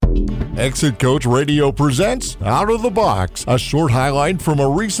Exit Coach Radio presents Out of the Box, a short highlight from a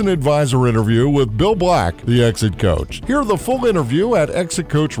recent advisor interview with Bill Black, the Exit Coach. Hear the full interview at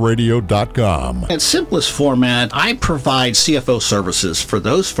exitcoachradio.com. In simplest format, I provide CFO services for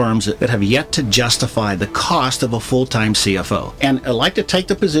those firms that have yet to justify the cost of a full-time CFO. And I like to take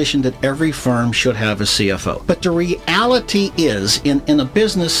the position that every firm should have a CFO. But the reality is, in a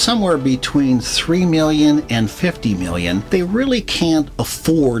business somewhere between $3 million and $50 million, they really can't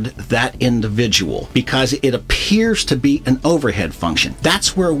afford that individual because it appears to be an overhead function.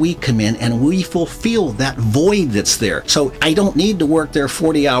 That's where we come in and we fulfill that void that's there. So I don't need to work there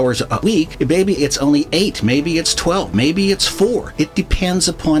 40 hours a week. Maybe it's only 8, maybe it's 12, maybe it's 4. It depends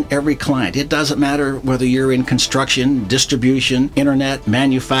upon every client. It doesn't matter whether you're in construction, distribution, internet,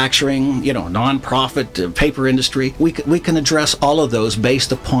 manufacturing, nonprofit, paper industry. We can address all of those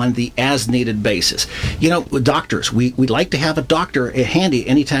based upon the as-needed basis. With doctors, we'd like to have a doctor handy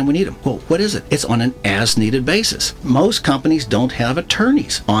anytime we need them. Well, what is it? It's on an as-needed basis. Most companies don't have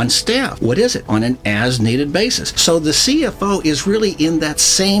attorneys on staff. What is it? On an as-needed basis. So the CFO is really in that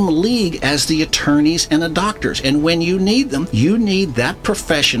same league as the attorneys and the doctors. And when you need them, you need that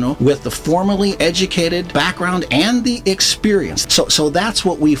professional with the formally educated background and the experience. So that's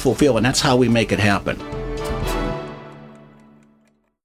what we fulfill, and that's how we make it happen.